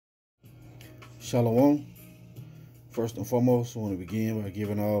Shalom. First and foremost, I want to begin by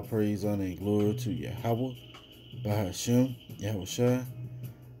giving all praise, honor, and glory to Yahweh, by Hashem, Yahushua,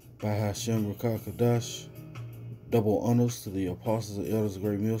 by Hashem, Rakah Kadash. Double honors to the apostles and elders of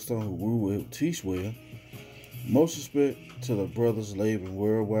Great Millstone who rule well, teach well. Most respect to the brothers laboring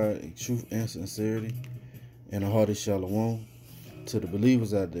worldwide in truth and sincerity, and a hearty shalom to the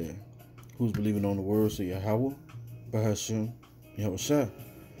believers out there who's believing on the words of Yahweh, by Hashem, Yahushua.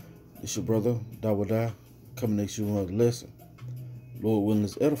 It's your brother, Dawada, coming next to you another lesson. Lord willing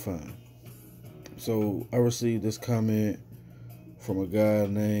is edifying. So I received this comment from a guy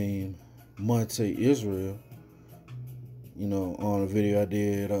named Monte Israel, on a video I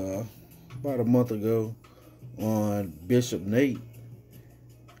did about a month ago on Bishop Nate,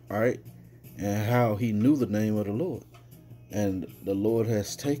 right? And how he knew the name of the Lord. And the Lord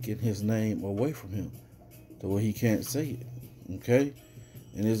has taken his name away from him to where he can't say it, okay?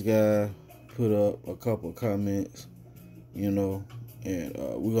 And this guy put up a couple of comments, and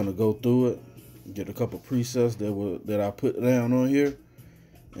we're going to go through it, get a couple of precepts that I put down on here,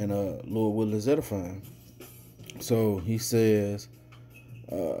 and Lord willing is edifying. So he says,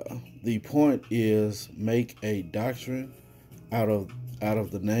 the point is make a doctrine out of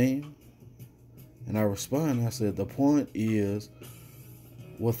the name. And I respond, I said, the point is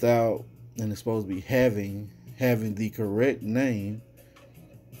without, and it's supposed to be having the correct name,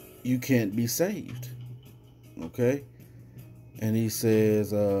 you can't be saved. Okay? And he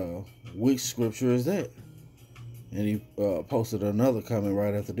says, which scripture is that? And he posted another comment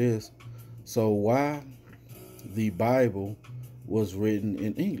right after this. So why the Bible was written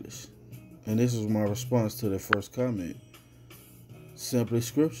in English? And this is my response to the first comment. Simply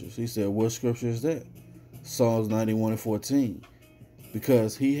scriptures. He said, what scripture is that? Psalms 91:14.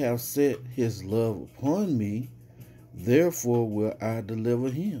 Because he hath set his love upon me, therefore will I deliver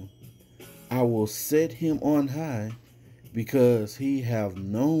him. I will set him on high, because he have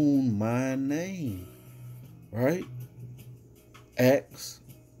known my name. Right? Acts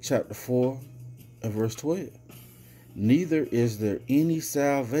chapter 4 and verse 12. Neither is there any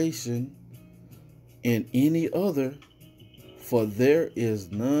salvation in any other, for there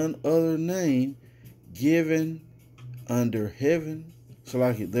is none other name given under heaven.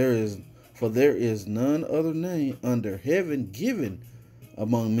 For there is none other name under heaven given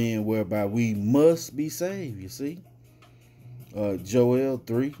among men whereby we must be saved. You see, Joel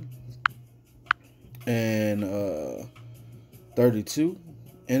 3 and 32.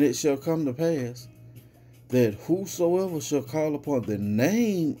 And it shall come to pass that whosoever shall call upon the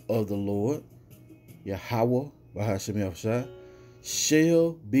name of the Lord, Yahweh, by Hashem Yahushua,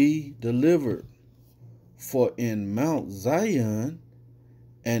 shall be delivered. For in Mount Zion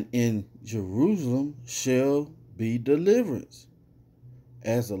and in Jerusalem shall be deliverance,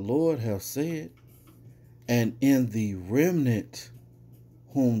 as the Lord hath said, and in the remnant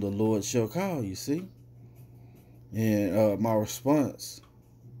whom the Lord shall call. You see? And my response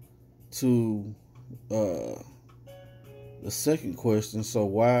to the second question, so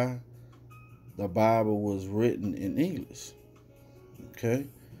why the Bible was written in English? Okay?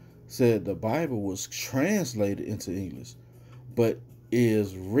 Said the Bible was translated into English, but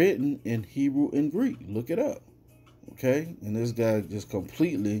is written in Hebrew and Greek. Look it up. Okay? And this guy just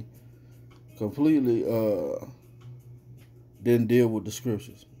completely didn't deal with the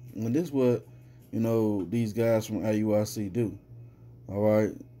scriptures. And this is what, these guys from IUIC do. All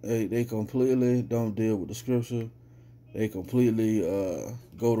right? They completely don't deal with the scripture. They completely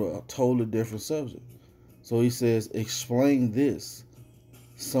go to a totally different subject. So he says, explain this.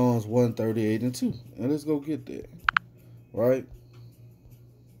 Psalms 138 and 2. And let's go get there. Right?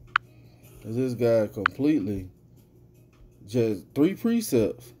 Because this guy completely just 3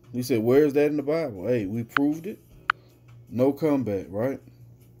 precepts. He said, where is that in the Bible? Hey, we proved it. No comeback, right?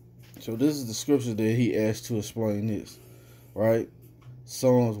 So this is the scripture that he asked to explain this. Right?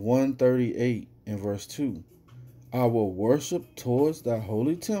 Psalms 138 and verse 2. I will worship towards thy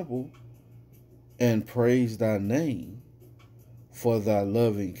holy temple and praise thy name for thy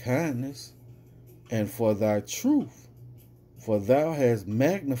loving kindness and for thy truth. For thou hast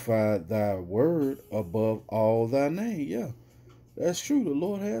magnified thy word above all thy name. Yeah, that's true. The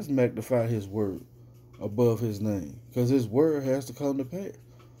Lord has magnified his word above his name, because his word has to come to pass.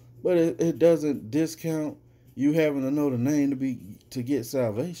 But it doesn't discount you having to know the name to get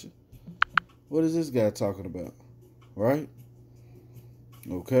salvation. What is this guy talking about? Right?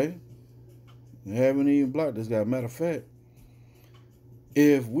 Okay. I haven't even blocked this guy. Matter of fact,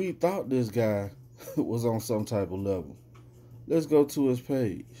 if we thought this guy was on some type of level, let's go to his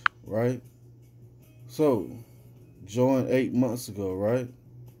page, right? So, joined 8 months ago, right?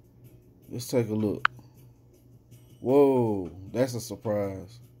 Let's take a look. Whoa, that's a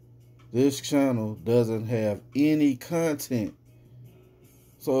surprise. This channel doesn't have any content.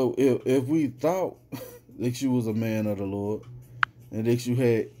 So if we thought that you was a man of the Lord and that you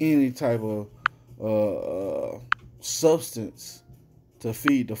had any type of substance to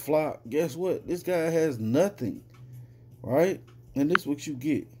feed the flock, guess what? This guy has nothing, right? And this is what you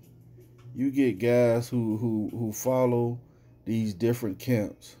get. You get guys who follow these different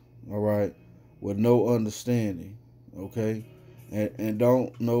camps, all right, with no understanding, okay, and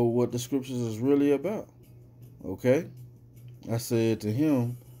don't know what the scriptures is really about, okay. I said to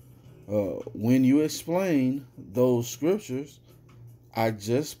him, when you explain those scriptures, I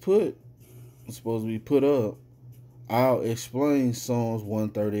just supposed to be put up, I'll explain Psalms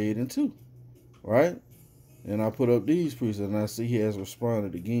 138 and 2, right? And I put up these precepts, and I see he has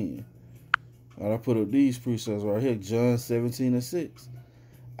responded again. And I put up these precepts right here, John 17 and 6.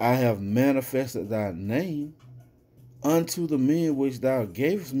 I have manifested thy name unto the men which thou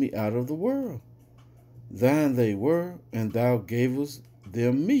gavest me out of the world. Thine they were, and thou gavest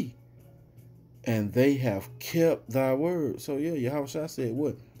them me, and they have kept thy word. So yeah, Yahushua said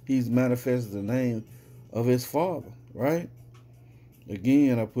what? He's manifested the name of his Father, right?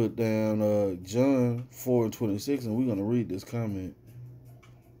 Again, I put down John 4 and 26, and we're going to read this comment.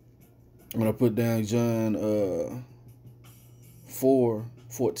 I'm going to put down John 4,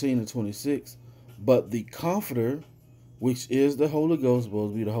 14 and 26. But the Comforter, which is the Holy Ghost,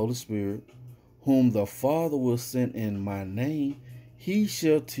 supposed to be the Holy Spirit, whom the Father will send in my name, he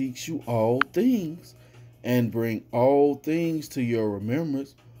shall teach you all things, and bring all things to your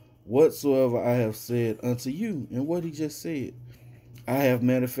remembrance, whatsoever I have said unto you. And what he just said, I have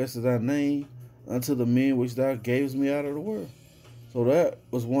manifested thy name unto the men which thou gavest me out of the world. So that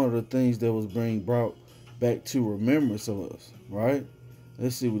was one of the things that was brought back to remembrance of us, right?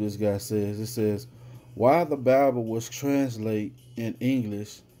 Let's see what this guy says. It says, why the Bible was translated in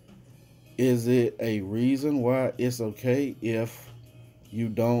English, is it a reason why it's okay? If you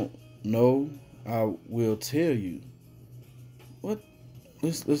don't know, I will tell you. What?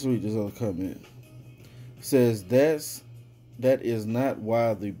 Let's read this other comment. It says that is not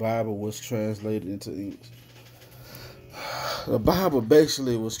why the Bible was translated into English. The Bible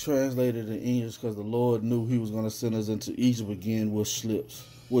basically was translated in English because the Lord knew he was going to send us into Egypt again with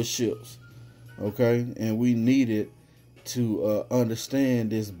ships. Okay? And we needed to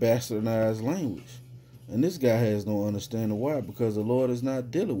understand this bastardized language. And this guy has no understanding why, because the Lord is not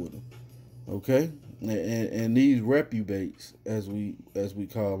dealing with him. Okay? And these reprobates, as we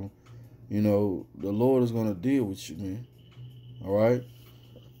call them, you know, the Lord is going to deal with you, man. All right?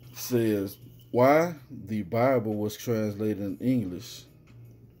 It says, why the Bible was translated in English,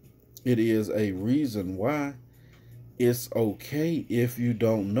 it is a reason why it's okay. If you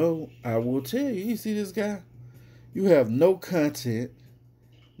don't know, I will tell you. You see this guy? You have no content,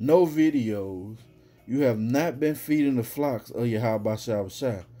 no videos. You have not been feeding the flocks of your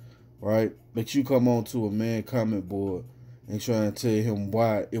Yahweh, right? But you come on to a man comment board and try and tell him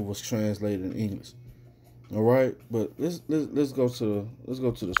why it was translated in English. All right, but let's go to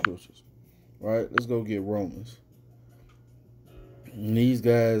the scriptures. Right, let's go get Romans. And these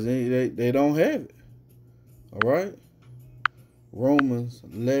guys, they don't have it. All right, Romans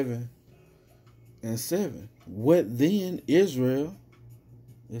 11 and 7. What then Israel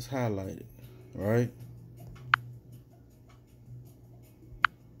is highlighted, right?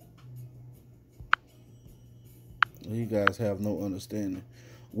 You guys have no understanding.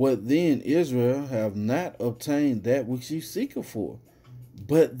 What then Israel have not obtained that which ye seeketh for,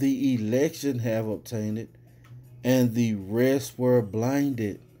 but the election have obtained it, and the rest were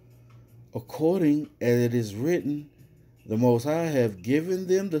blinded. According as it is written, the Most High have given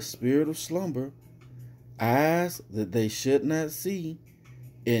them the spirit of slumber, eyes that they should not see,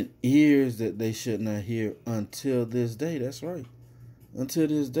 and ears that they should not hear until this day. That's right. Until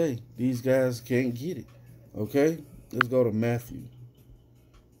this day. These guys can't get it. Okay? Let's go to Matthew.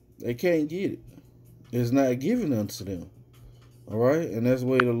 They can't get it. It's not given unto them. All right? And that's the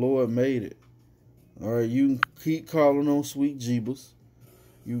way the Lord made it. All right? You can keep calling on sweet Jeebus.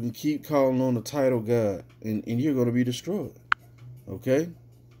 You can keep calling on the title God. And you're going to be destroyed. Okay?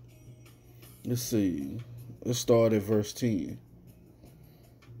 Let's see. Let's start at verse 10.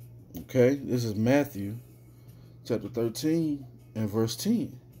 Okay? This is Matthew chapter 13 and verse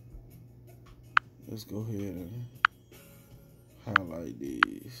 10. Let's go ahead and highlight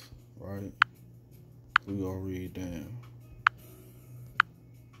these. Right? We're going to read down.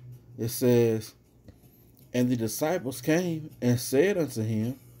 It says, and the disciples came and said unto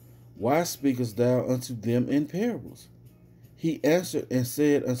him, why speakest thou unto them in parables? He answered and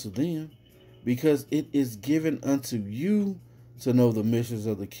said unto them, because it is given unto you to know the mysteries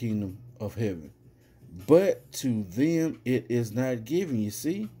of the kingdom of heaven. But to them it is not given. You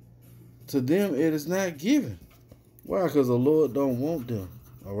see? To them it is not given. Why? Because the Lord don't want them.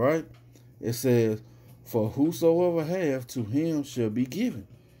 All right? It says, for whosoever hath, to him shall be given,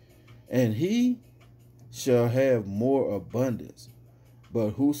 and he shall have more abundance.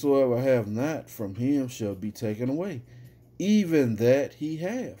 But whosoever have not, from him shall be taken away, even that he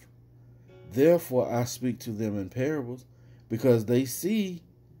have. Therefore I speak to them in parables, because they see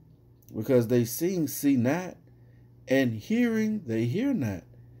not, and hearing they hear not,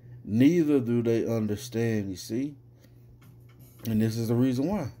 neither do they understand. You see? And this is the reason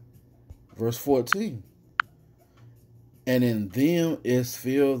why. Verse 14. And in them is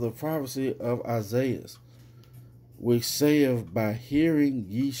filled the prophecy of Isaiah, which saith, by hearing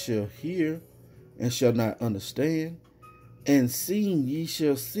ye shall hear, and shall not understand, and seeing ye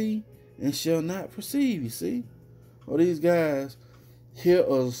shall see, and shall not perceive. You see? Well, these guys hear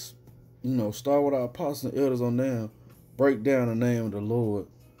us, start with our apostles and elders on down, break down the name of the Lord.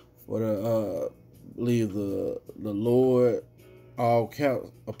 But believe the Lord, all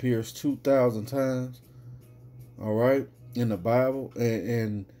count, appears 2,000 times. All right, in the Bible,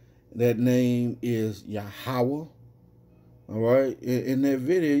 and that name is Yahweh. All right, in that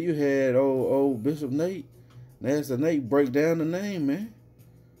video you had old Bishop Nate. Master Nate break down the name, man.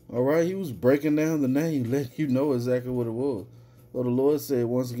 All right, he was breaking down the name, letting you know exactly what it was. So the Lord said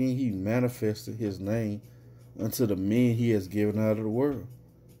once again, he manifested his name unto the men he has given out of the world.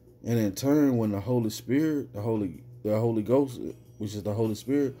 And in turn, when the Holy Spirit, the Holy Ghost, which is the Holy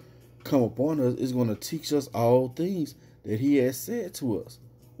Spirit, come upon us, is going to teach us all things that he has said to us.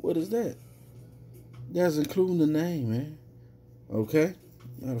 What is that? That's including the name, man. Okay?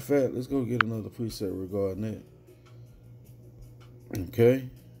 Matter of fact, let's go get another precept regarding that. Okay?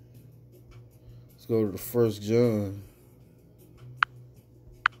 Let's go to the 1 John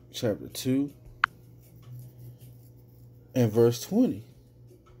chapter 2 and verse 20.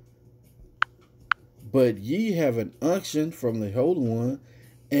 But ye have an unction from the Holy One,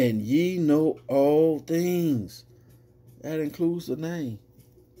 and ye know all things. That includes the name,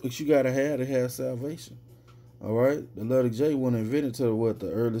 which you got to have salvation. All right? The letter J wasn't invented till the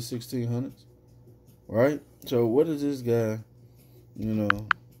early 1600s. Right? So what is this guy,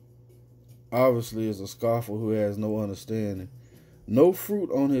 obviously is a scoffer who has no understanding. No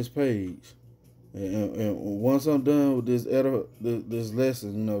fruit on his page. And once I'm done with this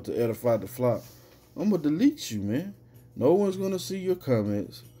lesson, to edify the flock, I'm going to delete you, man. No one's going to see your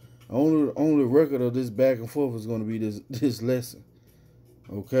comments. Only record of this back and forth is going to be this lesson.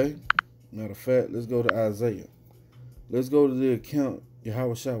 Okay? Matter of fact, let's go to Isaiah. Let's go to the account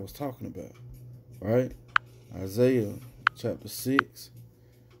Yahweh Shal was talking about. Right? Isaiah chapter 6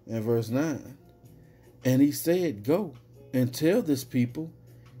 and verse 9. And he said, go and tell this people,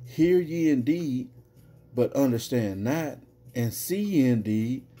 hear ye indeed, but understand not, and see ye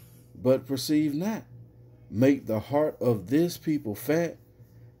indeed, but perceive not. Make the heart of this people fat,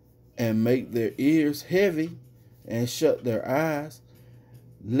 and make their ears heavy, and shut their eyes,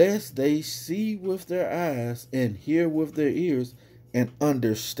 lest they see with their eyes, and hear with their ears, and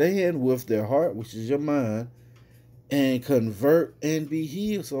understand with their heart, which is your mind, and convert and be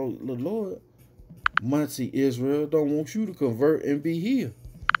healed. So the Lord, mighty Israel, don't want you to convert and be healed,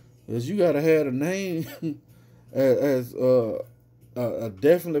 because you got to have a name as a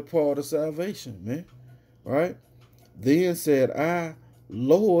definite part of salvation, man. Right? Then said I,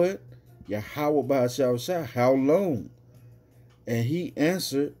 Lord, Yahweh Ba'ashah, how long? And he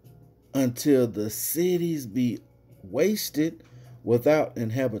answered, until the cities be wasted without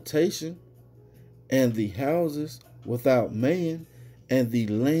inhabitation, and the houses without man, and the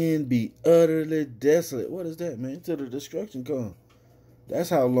land be utterly desolate. What is that, man? Till the destruction comes.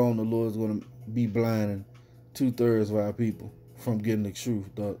 That's how long the Lord is going to be blinding 2/3 of our people from getting the truth,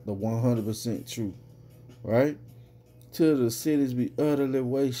 the 100% truth. Right? Till the cities be utterly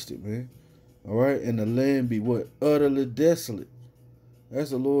wasted, man. All right? And the land be what? Utterly desolate. That's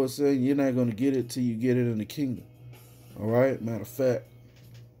the Lord saying you're not going to get it till you get it in the kingdom. All right? Matter of fact,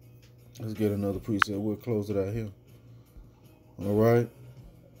 let's get another precept. We'll close it out here. All right?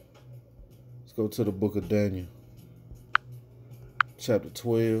 Let's go to the book of Daniel. Chapter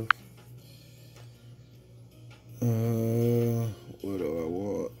 12. What do I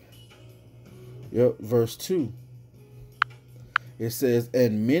want? Yep, verse 2. It says,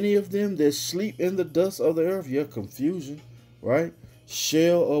 and many of them that sleep in the dust of the earth, your confusion, right,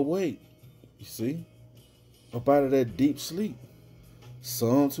 shall awake. You see? Up out of that deep sleep.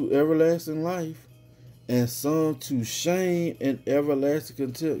 Some to everlasting life, and some to shame and everlasting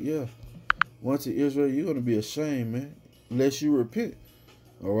contempt. Yeah. Once in Israel, you're going to be ashamed, man, unless you repent.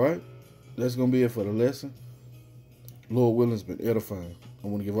 All right? That's going to be it for the lesson. Lord willing, it's been edifying. I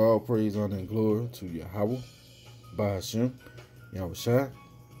want to give all praise, honor, and glory to Yahweh, Bahashem, Yahweh Shai,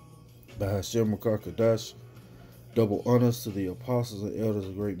 Bahashem Makar Double honors to the apostles and elders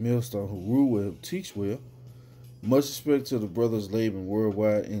of Great Millstone who rule well, teach well. Much respect to the brothers laboring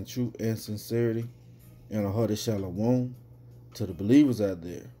worldwide in truth and sincerity, and a hearty shalom to the believers out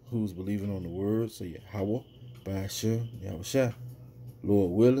there who's believing on the word. So Yahweh, Bahashem, Yahweh Shai.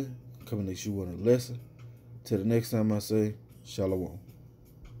 Lord willing, coming next you on a lesson. Till the next time I say, shalom.